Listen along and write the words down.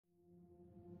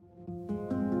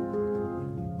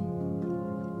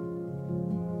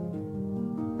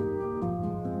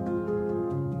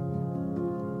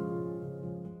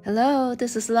Hello,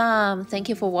 this is Lam. Thank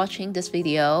you for watching this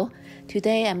video.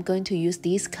 Today I'm going to use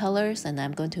these colors and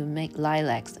I'm going to make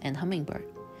lilacs and hummingbird.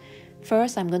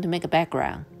 First, I'm going to make a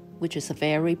background, which is a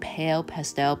very pale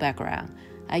pastel background.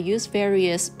 I use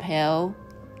various pale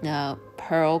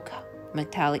pearl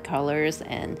metallic colors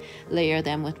and layer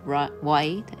them with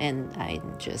white, and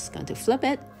I'm just going to flip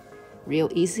it. Real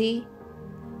easy.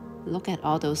 Look at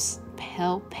all those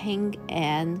pale pink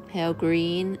and pale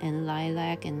green and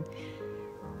lilac and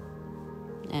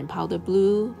powder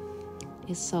blue.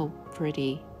 It's so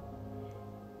pretty.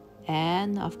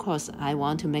 And of course, I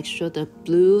want to make sure the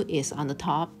blue is on the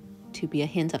top to be a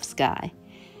hint of sky.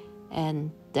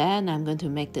 And then I'm going to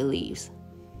make the leaves.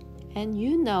 And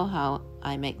you know how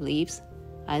I make leaves.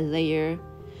 I layer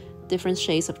different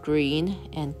shades of green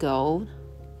and gold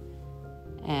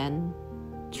and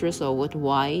drizzle with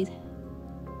white.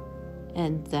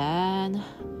 And then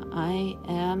I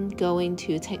am going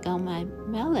to take out my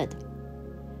mallet.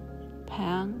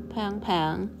 Pang, pang,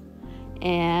 pang.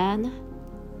 And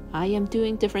I am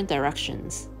doing different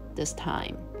directions this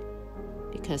time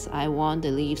because I want the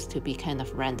leaves to be kind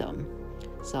of random.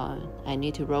 So I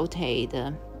need to rotate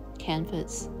the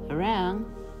canvas around.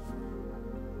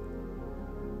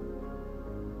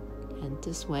 And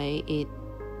this way it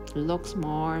looks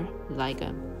more like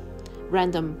a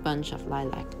random bunch of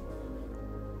lilac.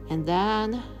 And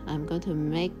then I'm going to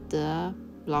make the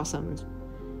blossoms.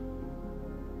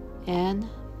 And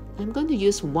I'm going to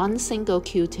use one single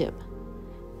Q-tip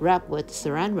wrapped with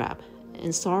saran wrap.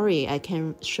 And sorry, I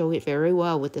can't show it very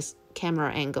well with this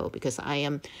camera angle because I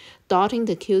am dotting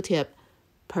the Q-tip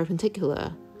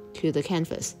perpendicular to the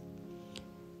canvas.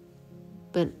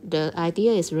 But the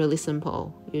idea is really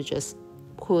simple. You just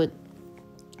put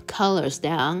colors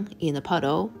down in a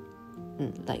puddle,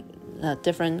 like a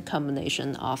different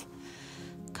combination of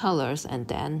colors, and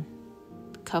then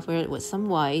cover it with some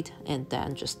white, and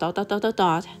then just dot, dot, dot, dot,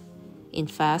 dot in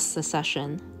fast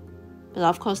succession. But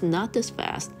of course, not this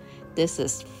fast. This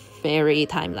is very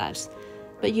time-lapse,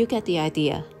 but you get the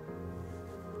idea.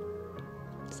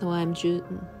 So I'm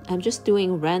just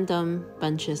doing random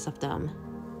bunches of them.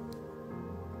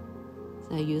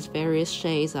 So I use various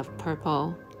shades of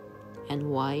purple and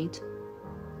white.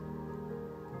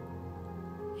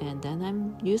 And then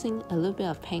I'm using a little bit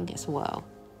of pink as well.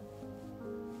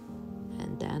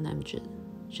 And then I'm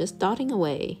just dotting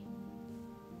away.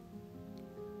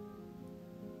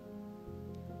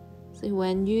 See,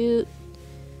 when you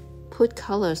put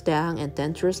colors down and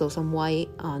then drizzle some white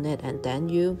on it and then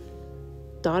you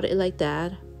dot it like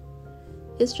that,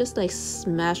 it's just like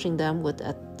smashing them with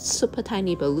a super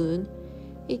tiny balloon.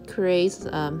 It creates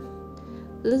a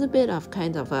little bit of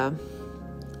kind of a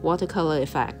watercolor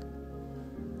effect.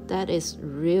 That is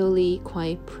really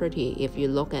quite pretty if you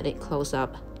look at it close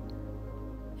up.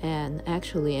 And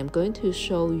actually, I'm going to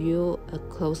show you a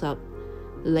close-up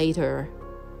later.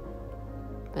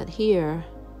 But here,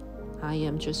 I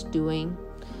am just doing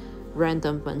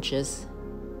random bunches.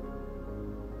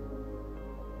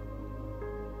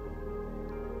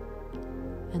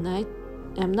 And I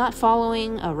am not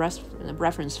following a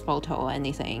reference photo or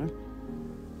anything.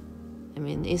 I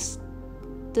mean, this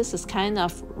is kind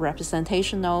of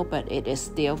representational, but it is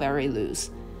still very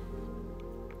loose.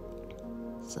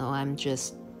 So I'm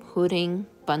just putting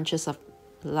bunches of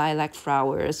lilac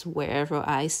flowers wherever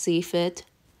I see fit.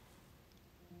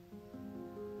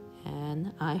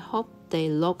 And I hope they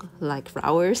look like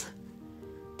flowers.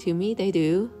 To me, they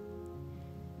do.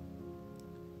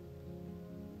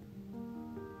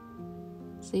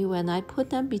 See, when I put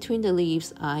them between the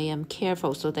leaves, I am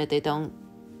careful so that they don't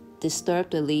disturb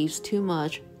the leaves too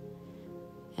much.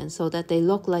 And so that they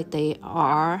look like they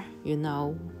are,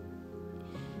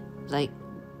 like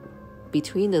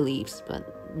between the leaves,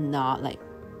 but not like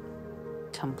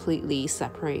completely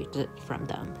separated from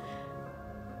them.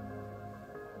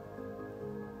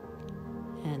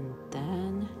 And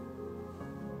then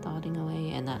dotting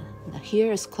away, and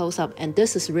here is close up, and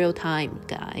this is real time,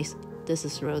 guys. This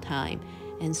is real time.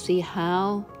 And see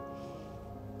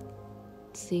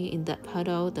in that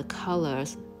puddle, the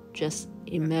colors just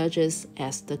emerges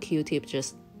as the Q-tip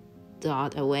just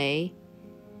dot away.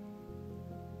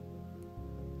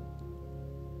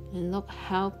 And look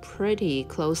how pretty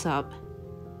close up.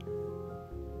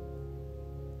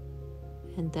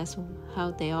 And that's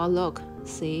how they all look.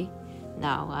 See?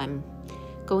 Now I'm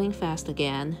going fast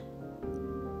again.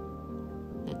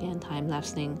 Again,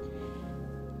 time-lapsing.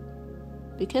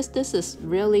 Because this is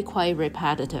really quite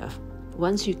repetitive.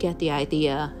 Once you get the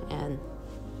idea, and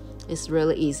it's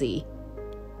really easy.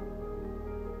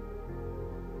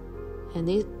 And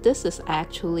this is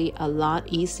actually a lot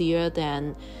easier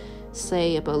than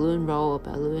say a balloon roll or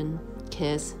balloon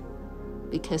kiss,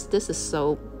 because this is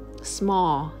so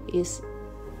small, it's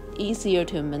easier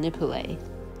to manipulate.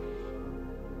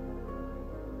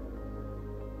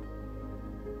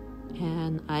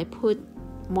 And I put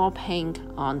more pink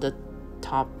on the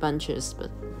top bunches,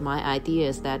 but my idea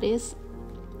is that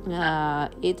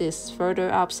it is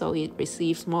further up, so it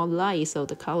receives more light, so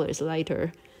the color is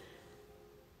lighter.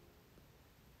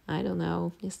 I don't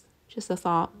know, it's just a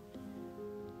thought.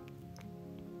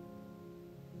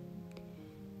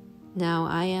 Now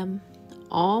I am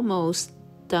almost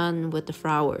done with the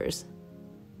flowers.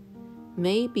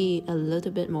 Maybe a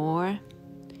little bit more,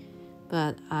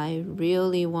 but I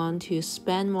really want to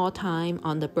spend more time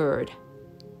on the bird.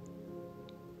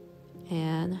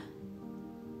 And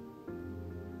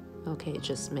okay,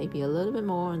 just maybe a little bit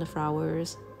more on the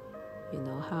flowers. You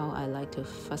know how I like to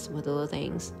fuss with little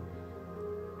things.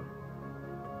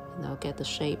 And I'll get the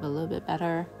shape a little bit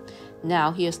better.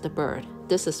 Now here's the bird.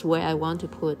 This is where I want to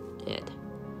put it.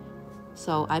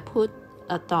 So I put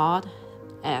a dot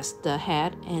as the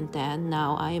head, and then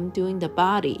now I am doing the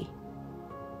body.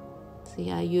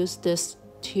 See, I use this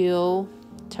teal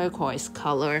turquoise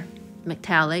color,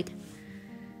 metallic.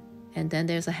 And then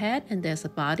there's a head and there's a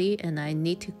body, and I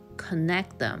need to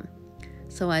connect them.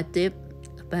 So I dip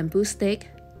a bamboo stick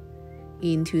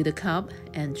into the cup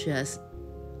and just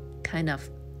kind of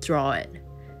draw it.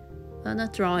 Well,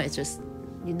 not draw it, just,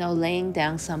 laying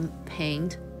down some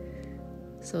paint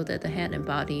so that the head and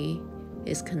body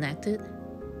is connected.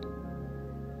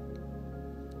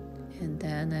 And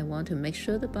then I want to make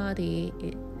sure the body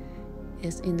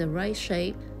is in the right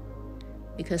shape,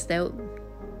 because there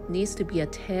needs to be a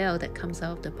tail that comes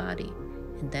out of the body.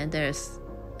 And then there's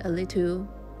a little,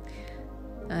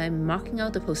 I'm marking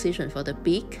out the position for the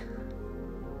beak.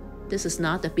 This is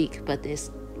not the beak, but it's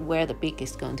where the beak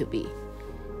is going to be.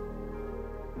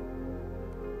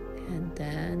 And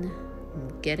then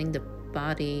I'm getting the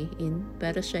body in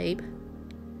better shape.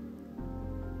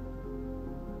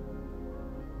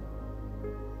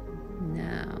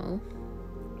 Now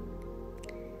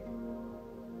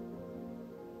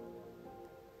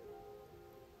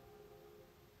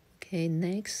okay,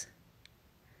 next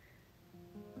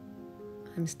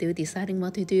I'm still deciding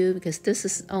what to do, because this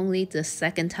is only the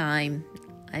second time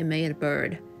I made a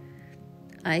bird.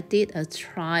 I did a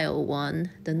trial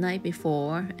one the night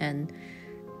before, and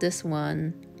this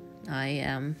one I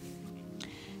am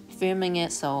filming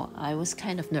it, so I was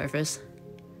kind of nervous.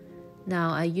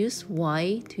 Now I use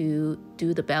white to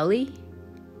do the belly.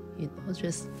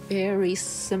 Just very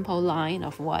simple line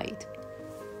of white.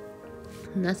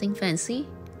 Nothing fancy.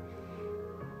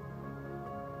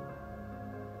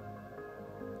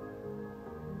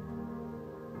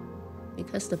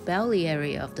 Because the belly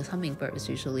area of the hummingbird is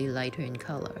usually lighter in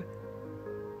color.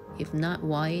 If not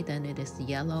white, then it is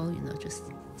yellow, just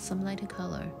some lighter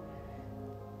color.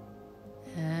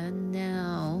 And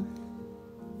now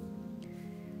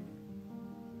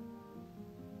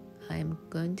I'm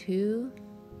going to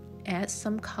add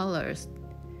some colors.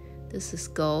 This is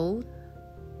gold,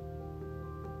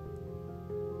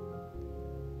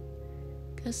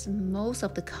 because most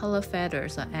of the color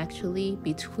feathers are actually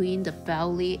between the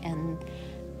belly and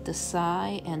the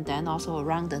side, and then also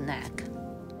around the neck,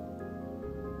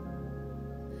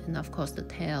 and of course the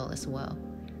tail as well.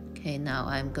 Okay, now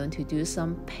I'm going to do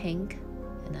some pink,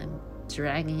 and I'm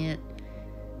dragging it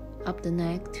up the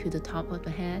neck to the top of the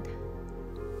head.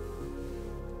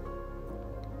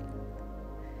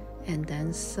 And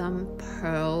then some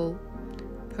purple.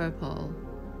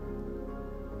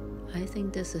 I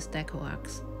think this is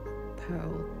Decorax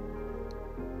pearl.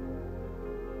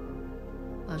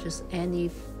 Or just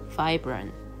any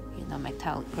vibrant,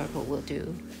 metallic purple will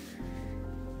do.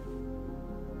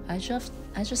 I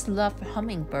just love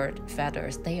hummingbird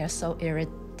feathers. They are so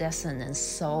iridescent and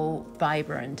so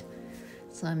vibrant.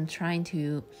 So I'm trying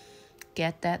to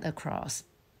get that across.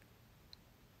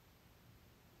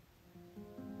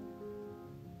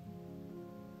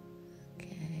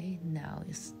 Now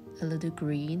it's a little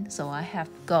green, so I have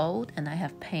gold, and I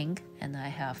have pink, and I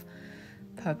have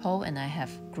purple, and I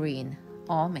have green,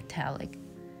 all metallic.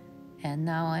 And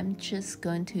now I'm just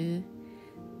going to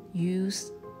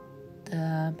use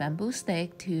the bamboo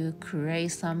stick to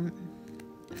create some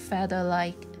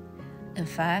feather-like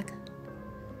effect.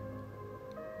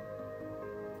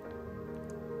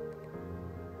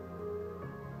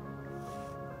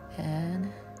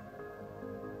 And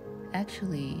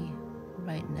actually,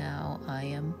 right now I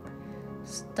am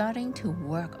starting to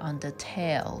work on the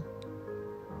tail.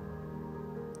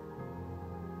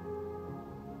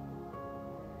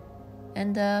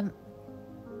 And the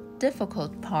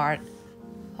difficult part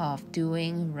of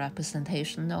doing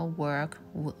representational work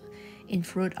in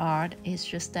fruit art. It's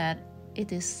just that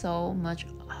it is so much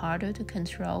harder to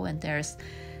control, and there's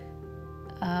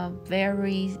a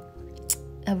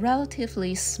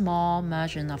relatively small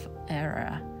margin of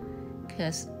error,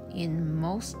 because in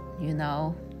most,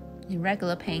 in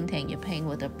regular painting, you paint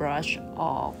with a brush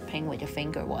or paint with your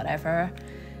finger, whatever.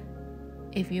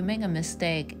 If you make a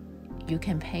mistake, you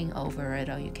can paint over it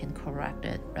or you can correct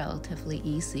it relatively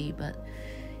easy. But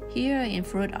here in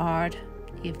fruit art,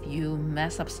 if you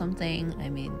mess up something,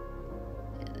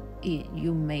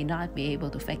 you may not be able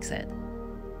to fix it.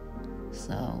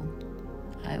 So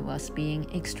I was being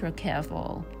extra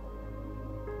careful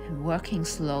and working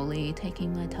slowly,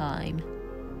 taking my time.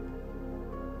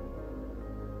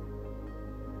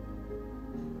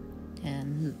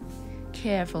 And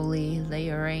carefully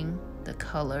layering the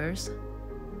colors.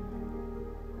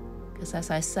 Because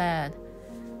as I said,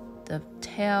 the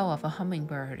tail of a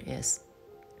hummingbird is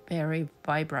very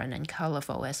vibrant and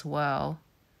colorful as well.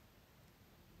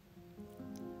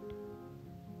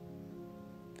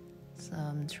 So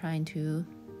I'm trying to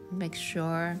make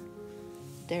sure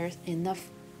there's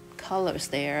enough colors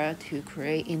there to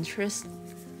create interest.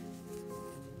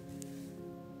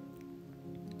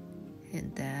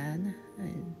 And then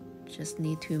I just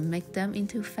need to make them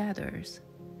into feathers.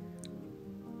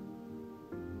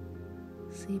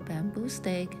 See, bamboo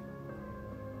stick.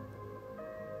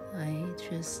 I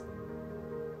just,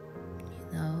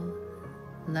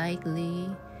 lightly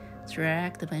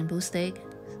drag the bamboo stick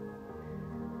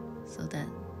so that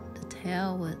the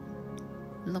tail would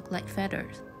look like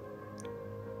feathers.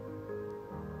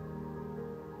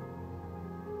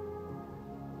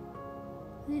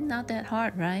 Not that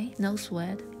hard, right? No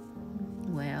sweat.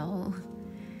 Well,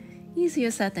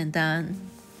 easier said than done.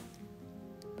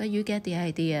 But you get the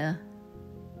idea.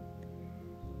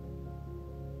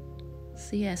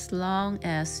 See, as long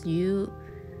as you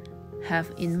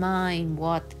have in mind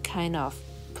what kind of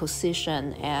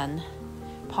position and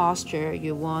posture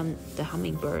you want the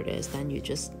hummingbird is, then you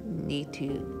just need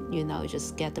to,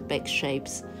 just get the big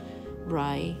shapes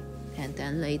right, and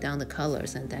then lay down the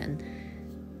colors, and then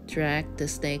drag the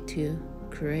stick to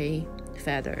create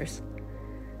feathers.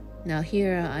 Now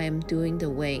here I am doing the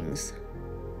wings.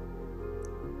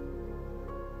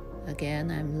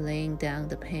 Again, I'm laying down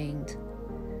the paint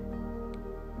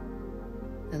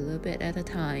a little bit at a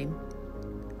time.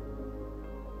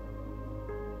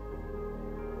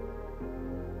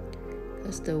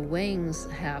 Because the wings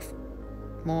have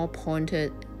more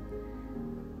pointed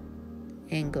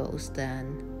angles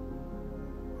than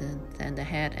the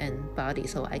head and body,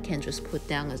 so I can't just put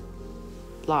down a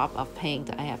blob of paint.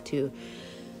 I have to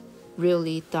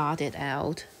really dot it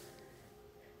out.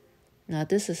 Now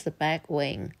this is the back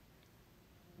wing,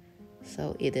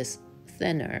 so it is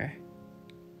thinner,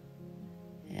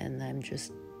 and I'm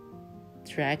just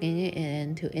dragging it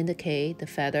in to indicate the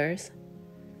feathers.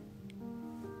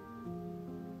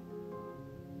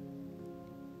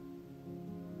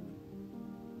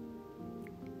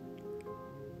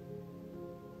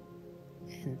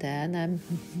 And then I'm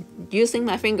using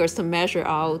my fingers to measure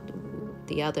out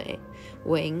the other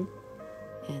wing,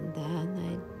 and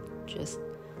then I just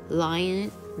line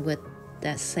it with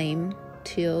that same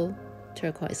teal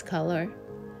turquoise color.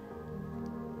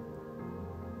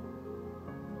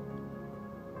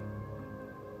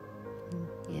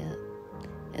 Yeah,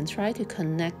 and try to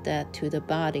connect that to the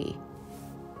body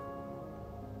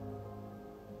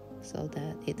so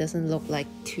that it doesn't look like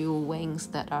two wings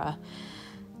that are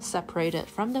separated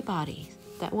from the body.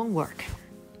 That won't work.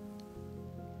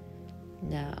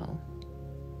 Now,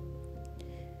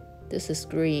 this is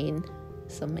green,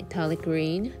 some metallic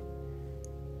green,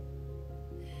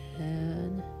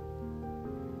 and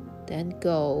then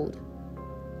gold.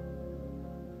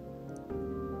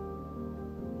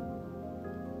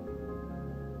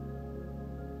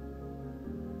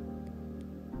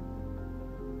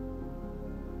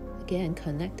 Again,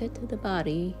 connected to the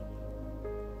body.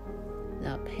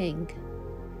 Now pink.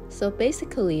 So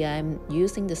basically I'm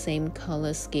using the same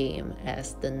color scheme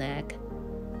as the neck.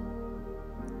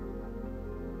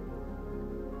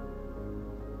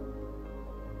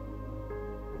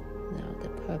 Now the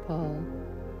purple.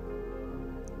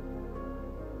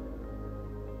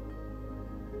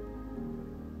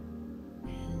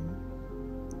 And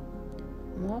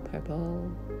more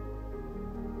purple.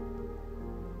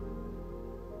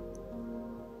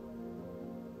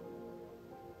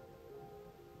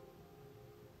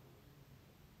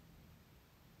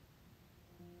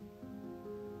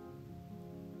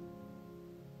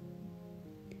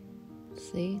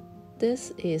 See,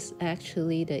 this is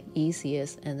actually the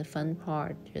easiest and the fun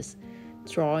part, just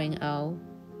drawing out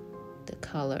the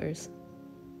colors,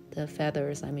 the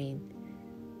feathers, I mean.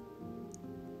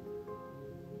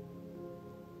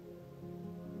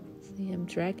 See, I'm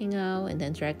dragging out and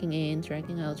then dragging in,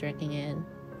 dragging out, dragging in.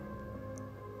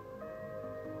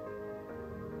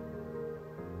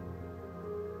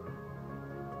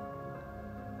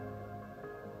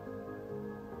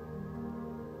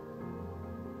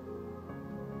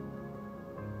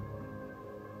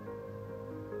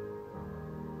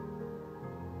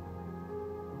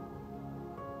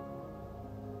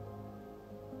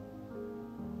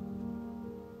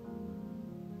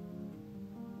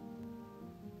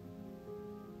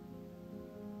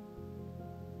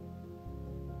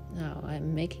 Now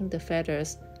I'm making the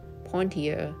feathers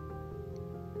pointier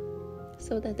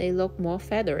so that they look more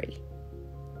feathery.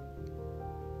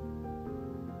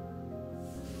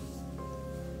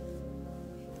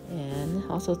 And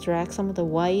also drag some of the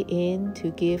white in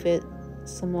to give it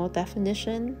some more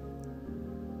definition.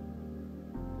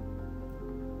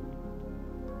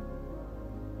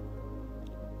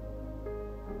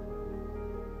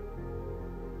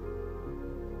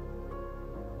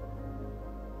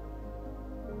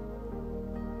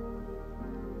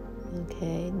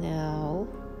 Okay, now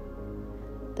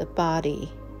the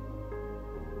body.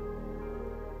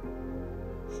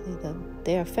 See,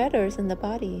 there are feathers in the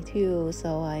body too,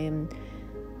 so I am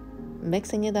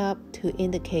mixing it up to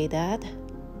indicate that.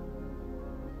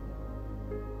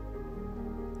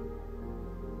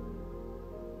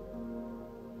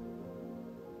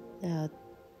 Now,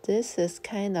 this is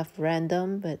kind of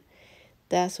random, but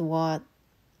that's what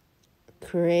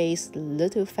creates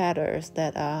little feathers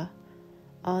that are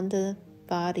on the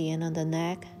body and on the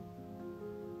neck.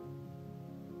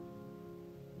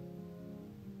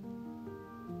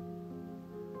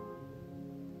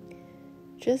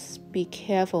 Just be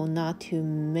careful not to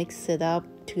mix it up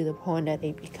to the point that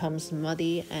it becomes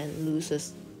muddy and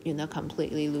loses,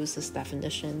 completely loses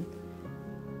definition.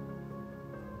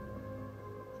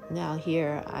 Now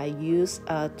here I use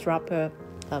a dropper,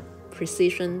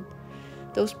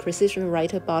 those precision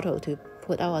writer bottle to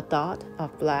put out a dot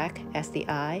of black as the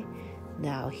eye.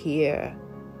 Now here,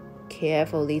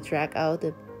 carefully drag out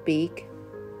the beak,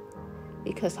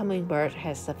 because Hummingbird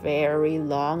has a very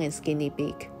long and skinny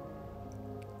beak.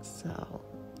 So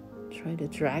try to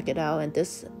drag it out, and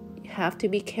this, you have to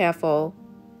be careful.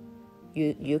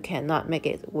 You cannot make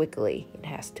it wiggly. It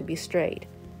has to be straight.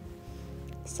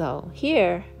 So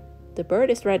here, the bird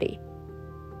is ready.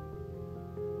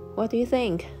 What do you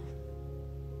think?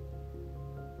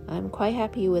 I'm quite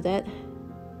happy with it.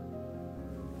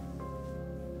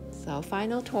 So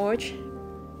final torch,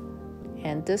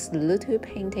 and this little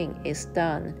painting is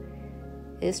done.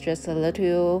 It's just a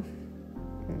little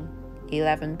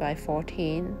 11 by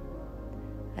 14,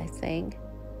 I think.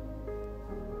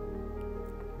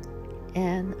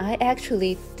 And I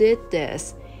actually did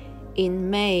this in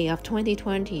May of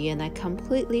 2020, and I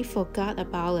completely forgot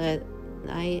about it.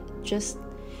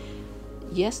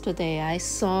 Yesterday I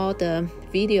saw the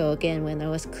video again when I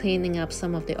was cleaning up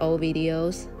some of the old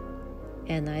videos,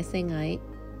 and I think I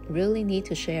really need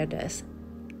to share this.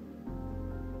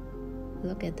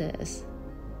 Look at this.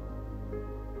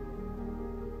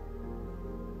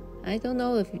 I don't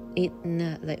know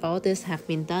if all this have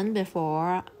been done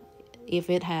before. If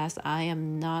it has, I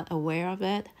am not aware of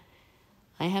it.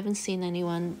 I haven't seen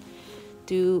anyone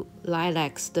do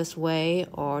lilacs this way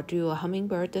or do a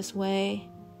hummingbird this way.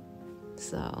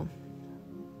 So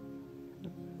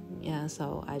yeah,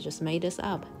 so I just made this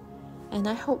up, and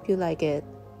I hope you like it.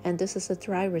 And this is a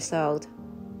dry result.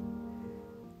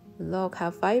 Look how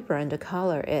vibrant the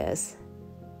color is.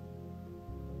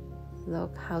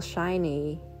 Look how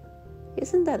shiny.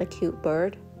 Isn't that a cute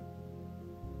bird?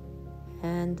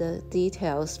 And the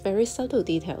details, very subtle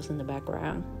details in the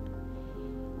background.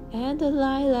 And the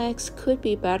lilacs could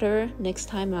be better. Next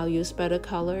time I'll use better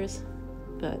colors.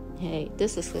 But hey,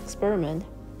 this is an experiment.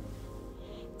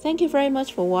 Thank you very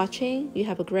much for watching. You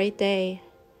have a great day.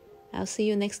 I'll see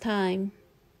you next time.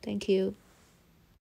 Thank you.